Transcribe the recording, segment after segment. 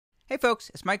Hey folks,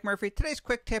 it's Mike Murphy. Today's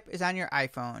quick tip is on your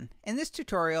iPhone. In this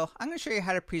tutorial, I'm going to show you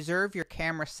how to preserve your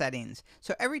camera settings.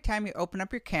 So every time you open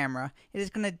up your camera, it is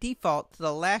going to default to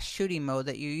the last shooting mode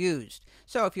that you used.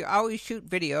 So if you always shoot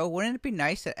video, wouldn't it be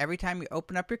nice that every time you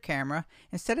open up your camera,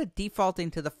 instead of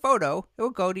defaulting to the photo, it will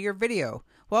go to your video?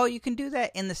 Well, you can do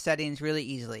that in the settings really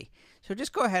easily. So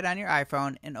just go ahead on your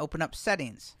iPhone and open up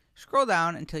Settings. Scroll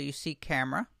down until you see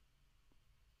Camera.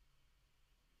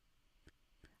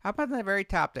 Up on the very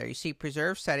top there, you see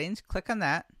Preserve Settings. Click on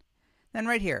that. Then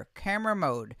right here, Camera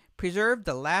Mode. Preserve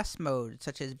the last mode,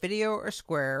 such as video or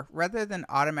square, rather than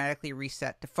automatically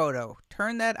reset to photo.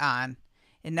 Turn that on.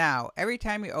 And now, every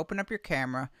time you open up your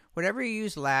camera, whatever you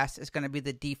use last is going to be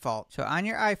the default. So on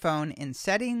your iPhone, in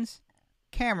Settings,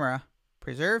 Camera,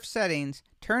 Preserve Settings,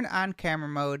 turn on Camera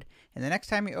Mode, and the next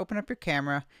time you open up your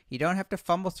camera, you don't have to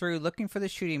fumble through looking for the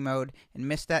shooting mode and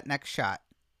miss that next shot.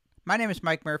 My name is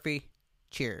Mike Murphy.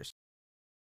 Cheers.